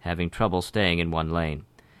night, having trouble staying in one lane.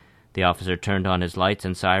 The officer turned on his lights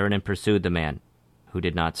and siren and pursued the man, who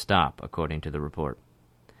did not stop, according to the report.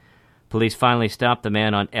 Police finally stopped the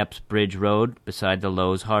man on Epps Bridge Road beside the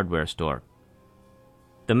Lowe's hardware store.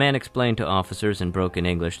 The man explained to officers in broken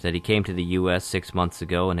English that he came to the U.S. 6 months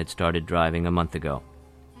ago and had started driving a month ago.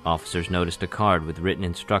 Officers noticed a card with written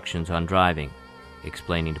instructions on driving,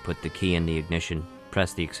 explaining to put the key in the ignition,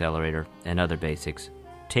 press the accelerator, and other basics,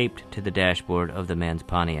 taped to the dashboard of the man's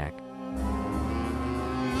Pontiac.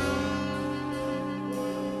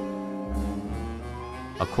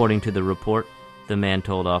 According to the report, the man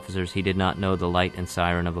told officers he did not know the light and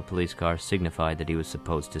siren of a police car signified that he was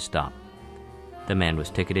supposed to stop. The man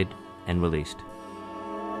was ticketed and released.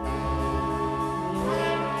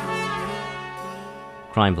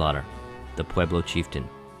 Crime Blotter, the Pueblo Chieftain,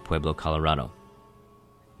 Pueblo, Colorado.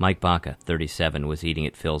 Mike Baca, 37, was eating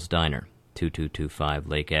at Phil's Diner, 2225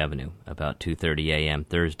 Lake Avenue, about 2:30 a.m.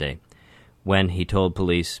 Thursday, when, he told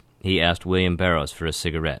police, he asked William Barrows for a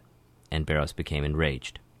cigarette, and Barrows became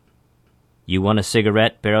enraged. "You want a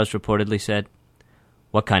cigarette?" Barrows reportedly said.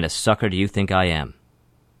 "What kind of sucker do you think I am?"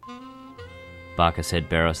 Baca said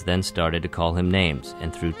Barrows then started to call him names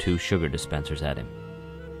and threw 2 sugar dispensers at him.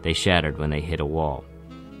 They shattered when they hit a wall.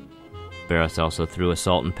 Barrows also threw a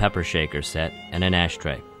salt and pepper shaker set and an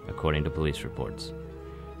ashtray, according to police reports.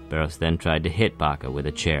 Barrows then tried to hit Baca with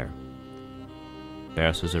a chair.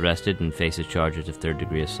 Barrows was arrested and faces charges of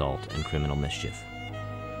third-degree assault and criminal mischief.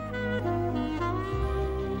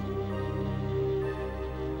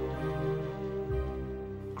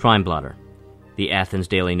 Crime Blotter, the Athens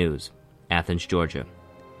Daily News, Athens, Georgia.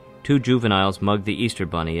 2 juveniles mugged the Easter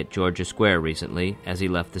Bunny at Georgia Square recently as he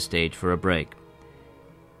left the stage for a break.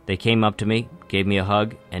 "They came up to me, gave me a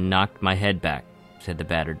hug, and knocked my head back," said the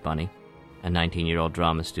battered bunny, a 19-year-old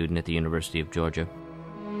drama student at the University of Georgia.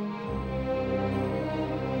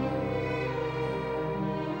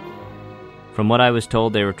 "From what I was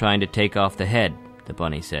told, they were trying to take off the head," the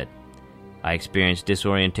bunny said. "I experienced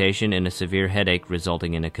disorientation and a severe headache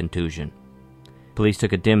resulting in a contusion." Police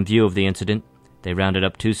took a dim view of the incident. They rounded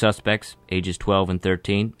up 2 suspects, ages 12 and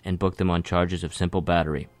 13, and booked them on charges of simple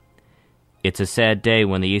battery. "It's a sad day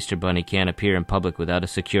when the Easter Bunny can't appear in public without a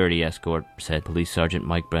security escort," said Police Sergeant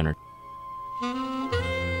Mike Brenner.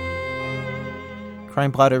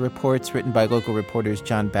 Crime Blotter reports written by local reporters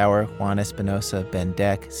John Bauer, Juan Espinosa, Ben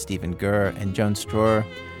Deck, Stephen Gurr, and Joan Stroher.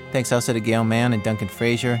 Thanks also to Gail Mann and Duncan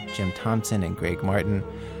Frazier, Jim Thompson, and Greg Martin.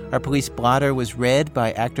 Our police blotter was read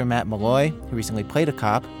by actor Matt Malloy, who recently played a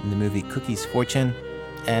cop in the movie Cookie's Fortune.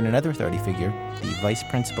 and another authority figure, the vice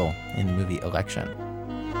principal in the movie Election.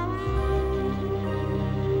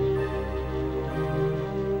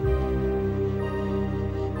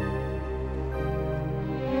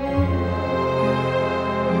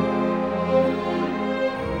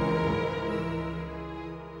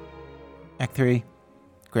 Act 3,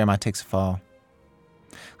 Grandma Takes a Fall.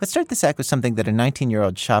 Let's start this act with something that a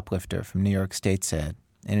 19-year-old shoplifter from New York State said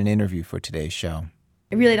in an interview for today's show.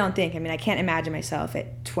 I really don't think, I can't imagine myself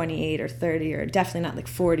at 28 or 30 or definitely not like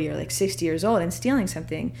 40 or like 60 years old and stealing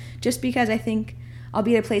something, just because I think I'll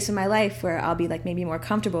be at a place in my life where I'll be like maybe more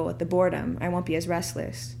comfortable with the boredom. I won't be as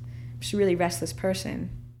restless. I'm just a really restless person.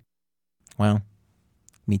 Well,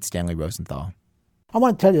 meet Stanley Rosenthal. I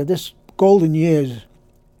want to tell you, this golden years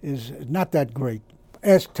is not that great.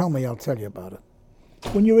 Tell me, I'll tell you about it.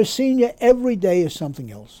 When you're a senior, every day is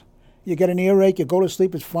something else. You get an earache, you go to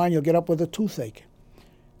sleep, it's fine, you'll get up with a toothache.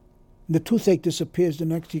 The toothache disappears the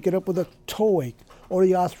next, you get up with a toe ache, or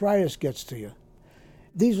the arthritis gets to you.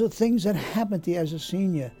 These are things that happen to you as a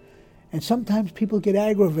senior. And sometimes people get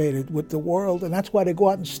aggravated with the world, and that's why they go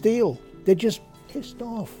out and steal. They're just pissed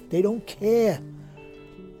off. They don't care.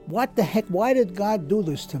 What the heck, why did God do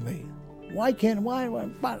this to me? Why?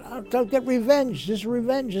 I'll get revenge. This is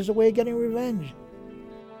revenge. This is a way of getting revenge.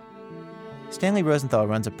 Stanley Rosenthal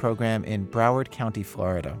runs a program in Broward County,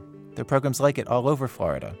 Florida. There are programs like it all over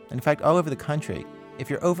Florida, and in fact, all over the country. If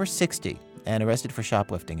you're over 60 and arrested for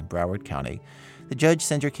shoplifting in Broward County, the judge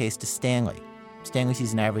sends your case to Stanley. Stanley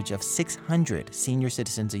sees an average of 600 senior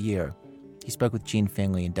citizens a year. He spoke with Gene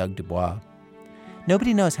Finley and Doug Dubois.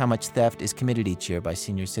 Nobody knows how much theft is committed each year by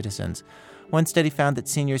senior citizens. One study found that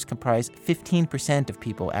seniors comprise 15% of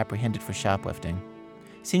people apprehended for shoplifting.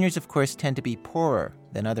 Seniors, of course, tend to be poorer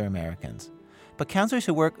than other Americans. But counselors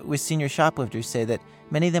who work with senior shoplifters say that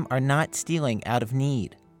many of them are not stealing out of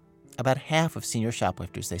need. About half of senior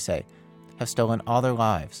shoplifters, they say, have stolen all their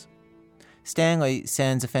lives. Stanley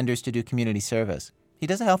sends offenders to do community service. He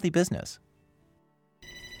does a healthy business.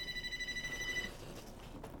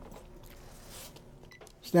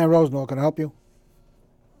 Stan Rosenthal, can I help you?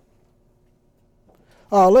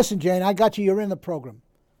 Oh, listen, Jane, I got you. You're in the program.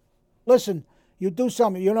 Listen, you do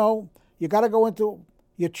something, you got to go into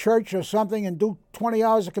your church or something and do 20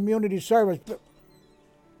 hours of community service.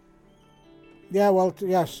 Yeah, well,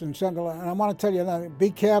 yes, and I want to tell you that,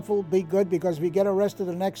 be careful, be good, because if you get arrested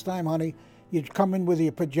the next time, honey, you come in with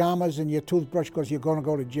your pajamas and your toothbrush because you're going to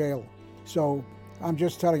go to jail. So I'm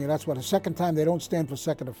just telling you, that's what. The second time, they don't stand for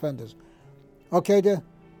second offenders. Okay, dear?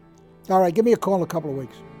 All right, give me a call in a couple of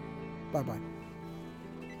weeks. Bye-bye.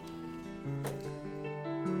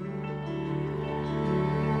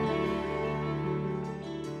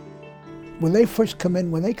 When they first come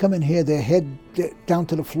in here, their head down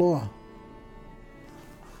to the floor.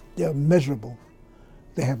 They're miserable.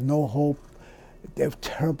 They have no hope. They're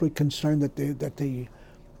terribly concerned that the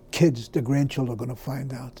kids, the grandchildren, are going to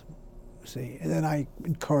find out. See, and then I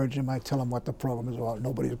encourage them. I tell them what the problem is about.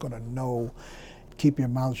 Nobody's going to know. Keep your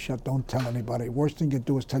mouth shut. Don't tell anybody. Worst thing you can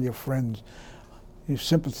do is tell your friends. Your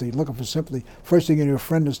sympathy, looking for sympathy. First thing your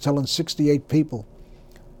friend is telling 68 people.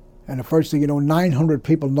 And the first thing you know, 900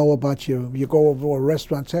 people know about you. You go over to a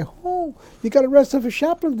restaurant and say, oh, you got arrested for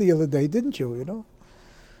shoplifting the other day, didn't you?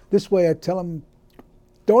 This way I tell them,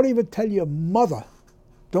 don't even tell your mother.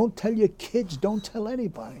 Don't tell your kids. Don't tell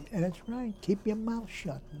anybody. And it's right. Keep your mouth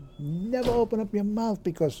shut. Never open up your mouth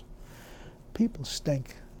because people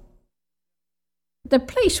stink. The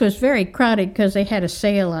place was very crowded because they had a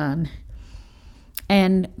sale on.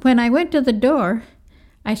 And when I went to the door,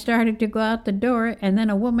 I started to go out the door, and then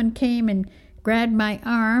a woman came and grabbed my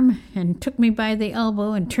arm and took me by the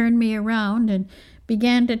elbow and turned me around and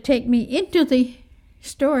began to take me into the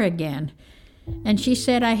store again. And she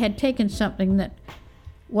said I had taken something that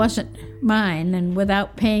wasn't mine and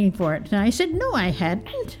without paying for it. And I said, no, I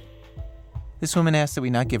hadn't. This woman asked that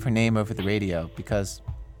we not give her name over the radio because,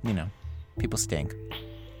 people stink.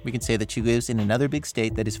 We can say that she lives in another big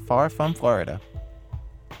state that is far from Florida.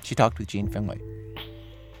 She talked with Gene Finley.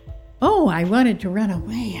 Oh, I wanted to run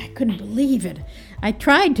away. I couldn't believe it. I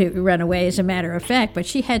tried to run away, as a matter of fact, but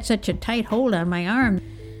she had such a tight hold on my arm.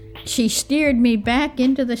 She steered me back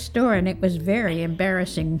into the store, and it was very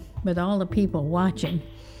embarrassing with all the people watching.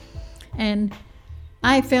 And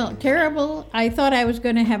I felt terrible. I thought I was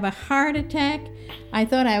going to have a heart attack. I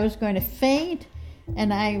thought I was going to faint.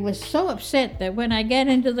 And I was so upset that when I got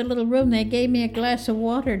into the little room, they gave me a glass of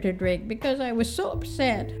water to drink because I was so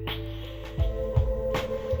upset.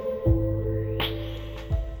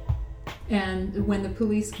 And when the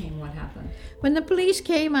police came, what happened? When the police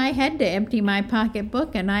came, I had to empty my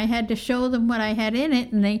pocketbook, and I had to show them what I had in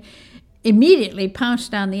it, and immediately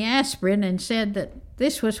pounced on the aspirin and said that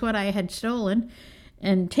this was what I had stolen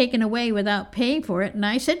and taken away without paying for it. And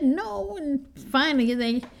I said no, and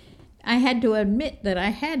finally I had to admit that I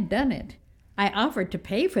had done it. I offered to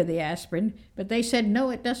pay for the aspirin, but they said, no,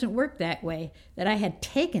 it doesn't work that way, that I had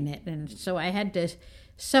taken it, and so I had to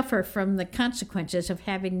suffer from the consequences of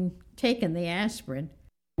having taken the aspirin.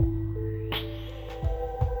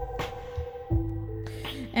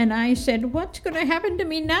 And I said, what's going to happen to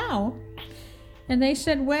me now? And they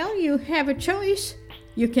said, well, you have a choice.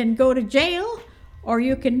 You can go to jail, or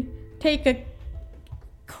you can take a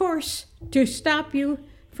course to stop you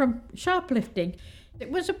from shoplifting. It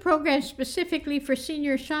was a program specifically for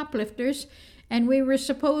senior shoplifters, and we were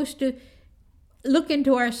supposed to look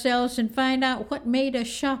into ourselves and find out what made us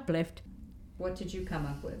shoplift. What did you come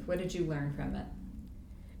up with? What did you learn from it?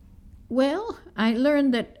 Well, I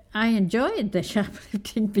learned that I enjoyed the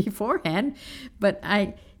shoplifting beforehand, but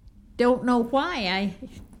I don't know why. I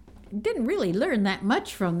didn't really learn that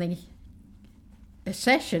much from the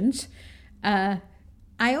sessions.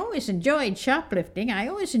 I always enjoyed shoplifting. I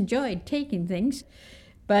always enjoyed taking things,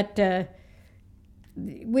 but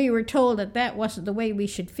we were told that that wasn't the way we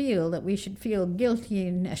should feel, that we should feel guilty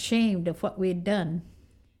and ashamed of what we'd done.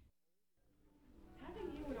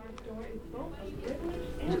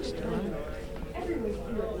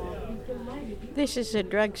 This is a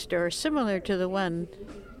drugstore similar to the one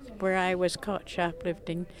where I was caught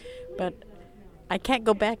shoplifting, but I can't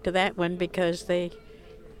go back to that one because they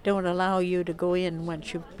don't allow you to go in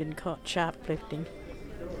once you've been caught shoplifting.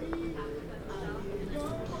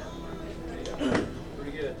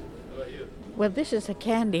 Pretty good. How about you? Well, this is a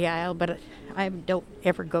candy aisle, but I don't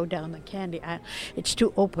ever go down the candy aisle. It's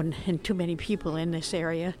too open and too many people in this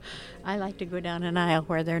area. I like to go down an aisle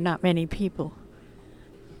where there are not many people.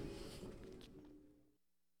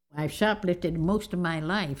 I've shoplifted most of my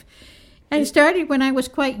life. I started when I was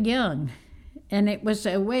quite young, and it was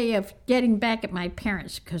a way of getting back at my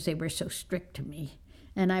parents because they were so strict to me,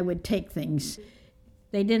 and I would take things.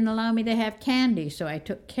 They didn't allow me to have candy, so I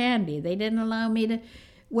took candy. They didn't allow me to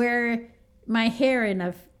wear my hair in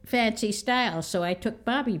a fancy style, so I took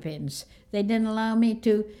bobby pins. They didn't allow me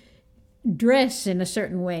to dress in a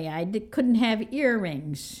certain way. I couldn't have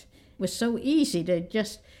earrings. It was so easy to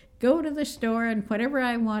just go to the store, and whatever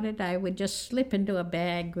I wanted, I would just slip into a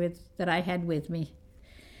bag that I had with me.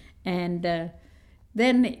 And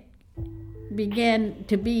then it began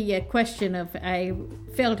to be a question of, I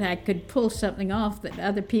felt I could pull something off that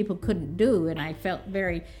other people couldn't do, and I felt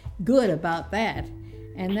very good about that.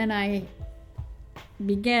 And then I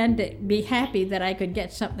began to be happy that I could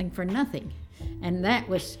get something for nothing, and that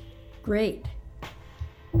was great.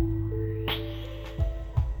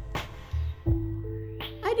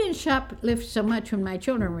 I didn't shoplift so much when my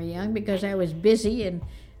children were young because I was busy and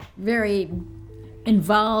very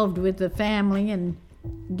involved with the family and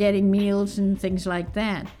getting meals and things like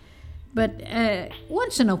that. But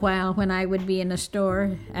once in a while, when I would be in a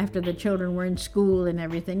store after the children were in school and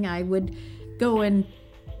everything, I would go and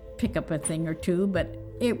pick up a thing or two, but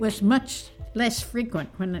it was much less frequent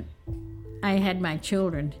when I had my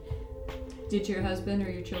children. Did your husband or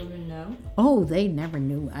your children know? Oh, they never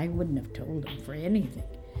knew. I wouldn't have told them for anything.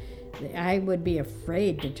 I would be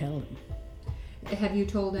afraid to tell them. Have you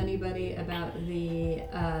told anybody about the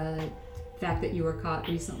fact that you were caught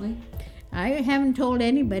recently? I haven't told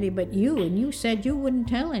anybody but you, and you said you wouldn't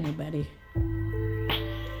tell anybody.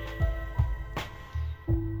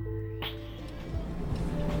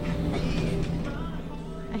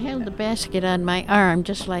 I held the basket on my arm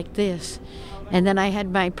just like this, and then I had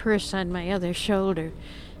my purse on my other shoulder,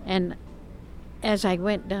 and as I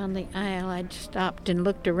went down the aisle, I stopped and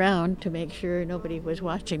looked around to make sure nobody was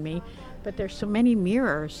watching me. But there's so many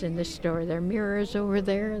mirrors in this store. There are mirrors over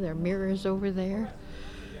there, there are mirrors over there.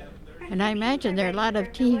 And I imagine there are a lot of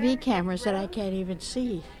TV cameras that I can't even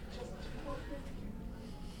see.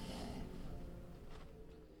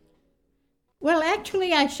 Well,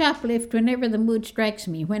 actually, I shoplift whenever the mood strikes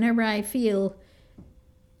me, whenever I feel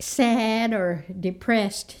sad or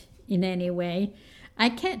depressed in any way. I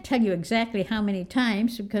can't tell you exactly how many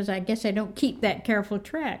times because I guess I don't keep that careful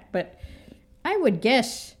track, but I would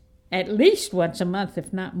guess at least once a month,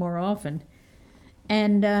 if not more often.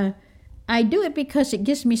 And I do it because it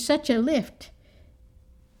gives me such a lift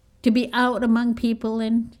to be out among people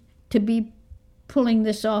and to be pulling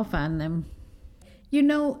this off on them. You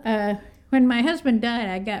know, when my husband died,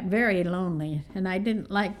 I got very lonely, and I didn't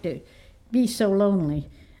like to be so lonely.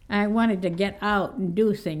 I wanted to get out and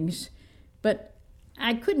do things, but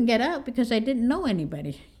I couldn't get out because I didn't know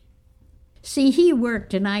anybody. See, he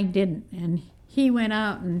worked and I didn't, and he went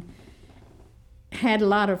out and had a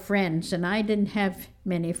lot of friends, and I didn't have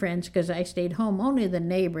many friends because I stayed home. Only the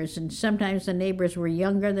neighbors, and sometimes the neighbors were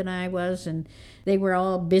younger than I was, and they were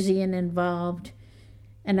all busy and involved.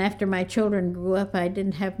 And after my children grew up, I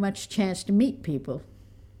didn't have much chance to meet people.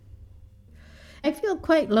 I feel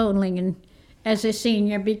quite lonely as a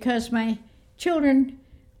senior because my children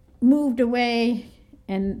moved away,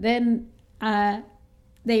 and then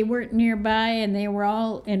they weren't nearby, and they were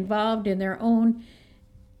all involved in their own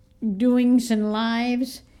doings and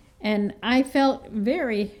lives, and I felt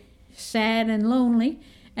very sad and lonely.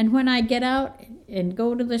 And when I get out and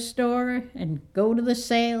go to the store and go to the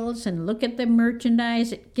sales and look at the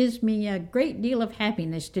merchandise, it gives me a great deal of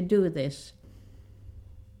happiness to do this.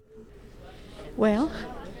 Well,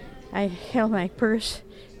 I held my purse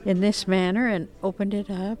in this manner and opened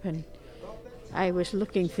it up, and I was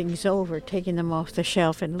looking things over, taking them off the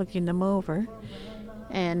shelf and looking them over,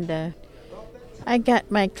 and I got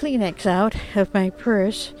my Kleenex out of my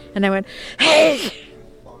purse, and I went, "Hey!"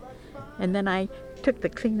 And then I took the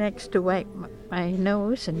Kleenex to wipe my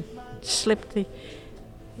nose and slipped the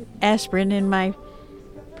aspirin in my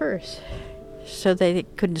purse so they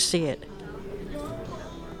couldn't see it.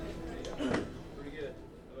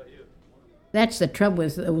 That's the trouble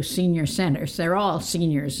with those senior centers. They're all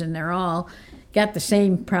seniors, and they're all got the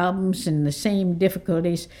same problems and the same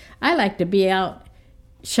difficulties. I like to be out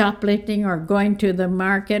shoplifting or going to the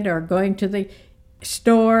market or going to the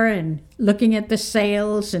store and looking at the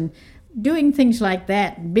sales and doing things like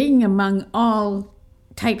that, being among all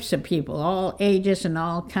types of people, all ages and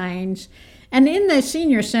all kinds. And in the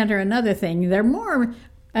senior center, another thing, they're more,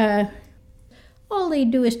 all they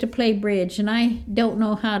do is to play bridge, and I don't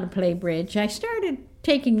know how to play bridge. I started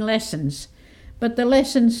taking lessons, but the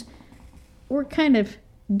lessons were kind of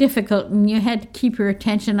difficult, and you had to keep your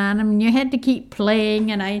attention on them, and you had to keep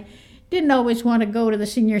playing, and I didn't always want to go to the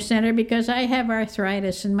senior center because I have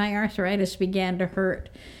arthritis, and my arthritis began to hurt,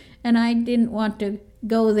 and I didn't want to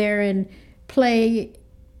go there and play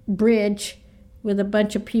bridge with a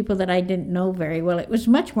bunch of people that I didn't know very well. It was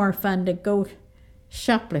much more fun to go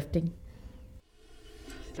shoplifting.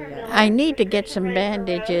 I need to get some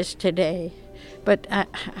bandages today, but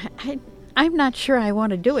I'm not sure I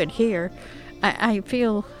want to do it here. I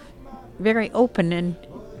feel very open and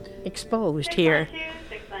exposed here.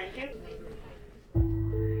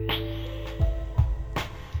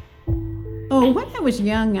 Oh, when I was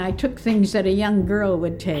young, I took things that a young girl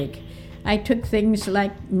would take. I took things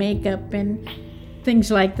like makeup and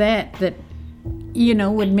things like that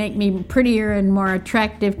would make me prettier and more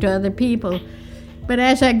attractive to other people. But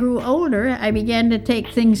as I grew older, I began to take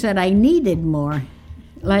things that I needed more,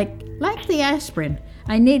 like the aspirin.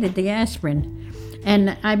 I needed the aspirin,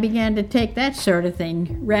 and I began to take that sort of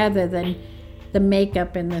thing rather than the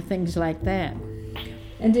makeup and the things like that.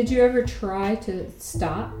 And did you ever try to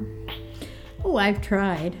stop? Oh, I've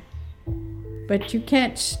tried, but you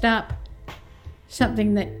can't stop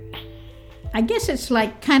something that, I guess it's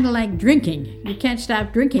kind of like drinking. You can't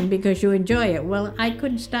stop drinking because you enjoy it. Well, I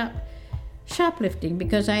couldn't stop shoplifting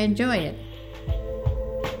because I enjoy it.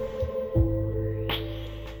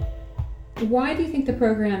 Why do you think the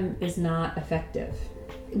program is not effective?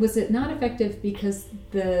 Was it not effective because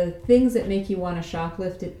the things that make you want to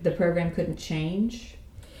shoplift, the program couldn't change?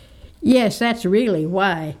 Yes, that's really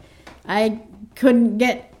why. I couldn't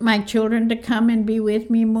get my children to come and be with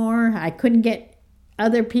me more. I couldn't get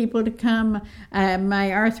other people to come.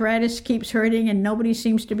 My arthritis keeps hurting, and nobody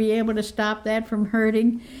seems to be able to stop that from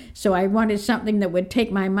hurting. So I wanted something that would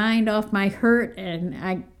take my mind off my hurt, and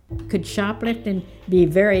I could shoplift and be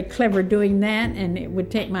very clever doing that, and it would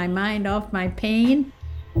take my mind off my pain.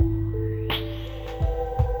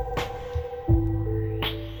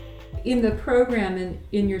 In the program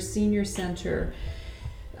in your senior center,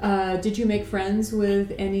 did you make friends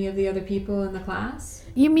with any of the other people in the class?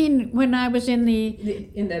 You mean when I was in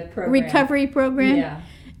the program. Recovery program? Yeah.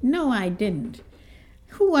 No, I didn't.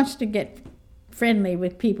 Who wants to get friendly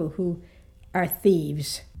with people who are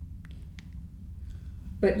thieves?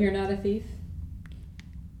 But you're not a thief?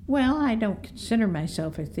 Well, I don't consider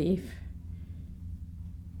myself a thief.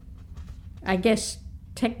 I guess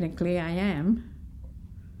technically I am.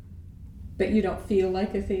 But you don't feel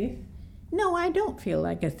like a thief? No, I don't feel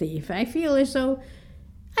like a thief. I feel as though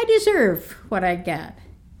I deserve what I got.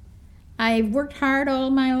 I've worked hard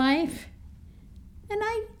all my life, and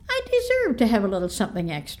I deserve to have a little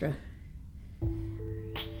something extra.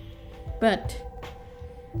 But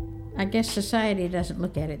I guess society doesn't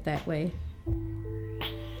look at it that way.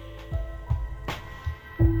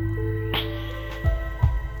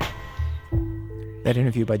 That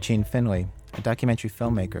interview by Gene Finley, a documentary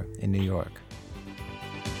filmmaker in New York.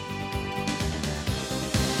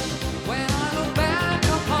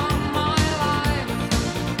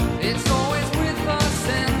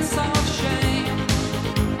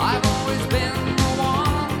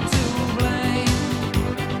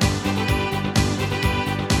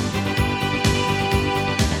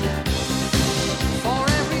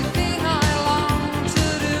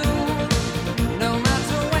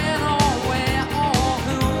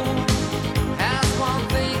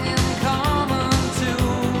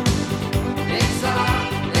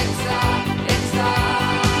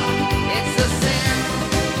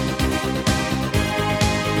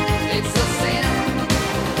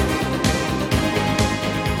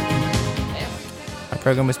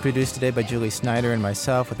 program was produced today by Julie Snyder and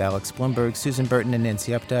myself, with Alex Blumberg, Susan Burton, and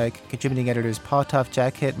Nancy Updike. Contributing editors Paul Toft,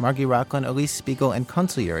 Jack Hitt, Margie Rockland, Elise Spiegel, and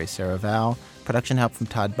consigliere Sarah Val. Production help from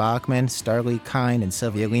Todd Bachman, Starlee Kine, and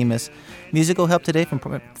Sylvia Lemus. Musical help today from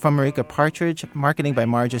Marika Partridge. Marketing by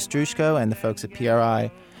Marja Strushko and the folks at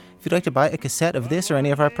PRI. If you'd like to buy a cassette of this or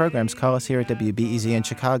any of our programs, call us here at WBEZ in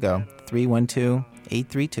Chicago,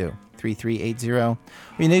 312-832-3380.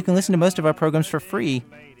 Or you can listen to most of our programs for free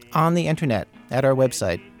on the internet at our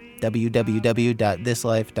website,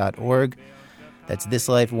 www.thislife.org. That's This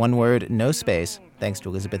Life, one word, no space. Thanks to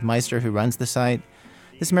Elizabeth Meister, who runs the site.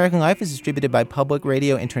 This American Life is distributed by Public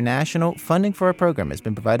Radio International. Funding for our program has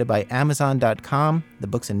been provided by Amazon.com. The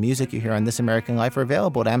books and music you hear on This American Life are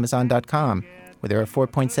available at Amazon.com, where there are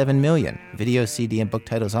 4.7 million video, CD, and book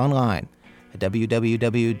titles online at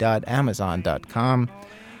www.amazon.com.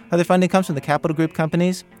 Other funding comes from the Capital Group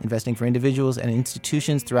companies, investing for individuals and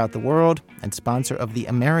institutions throughout the world, and sponsor of the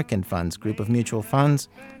American Funds group of mutual funds,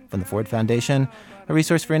 from the Ford Foundation, a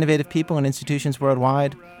resource for innovative people and institutions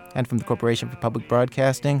worldwide, and from the Corporation for Public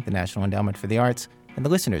Broadcasting, the National Endowment for the Arts, and the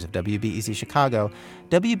listeners of WBEZ Chicago.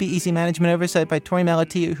 WBEZ Management Oversight by Tori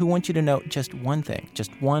Malatia, who wants you to know just one thing,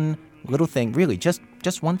 just one little thing, really, just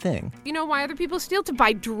one thing. You know why other people steal? To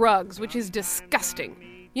buy drugs, which is disgusting.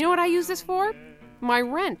 You know what I use this for? My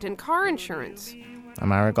rent and car insurance.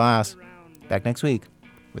 I'm Ira Glass. Back next week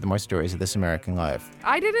with more stories of This American Life.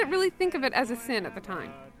 I didn't really think of it as a sin at the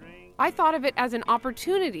time. I thought of it as an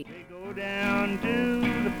opportunity. Go down to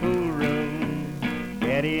the pool room,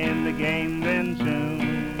 get in the game then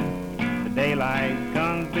soon. The daylight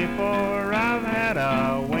comes before I've had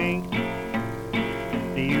a wink.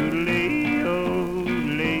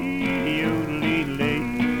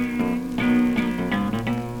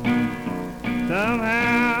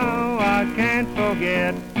 Somehow I can't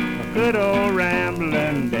forget a good old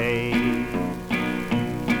rambling day.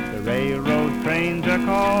 The railroad trains are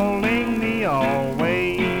calling me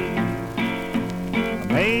always. I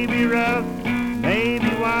may be rough, may be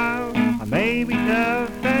wild, I may be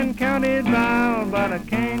tough and counted vile, but I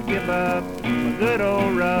can't give up my good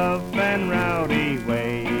old rough and rowdy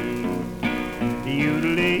way.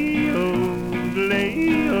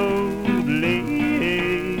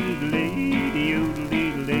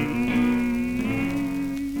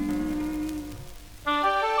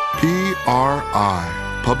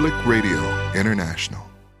 PRI, Public Radio International.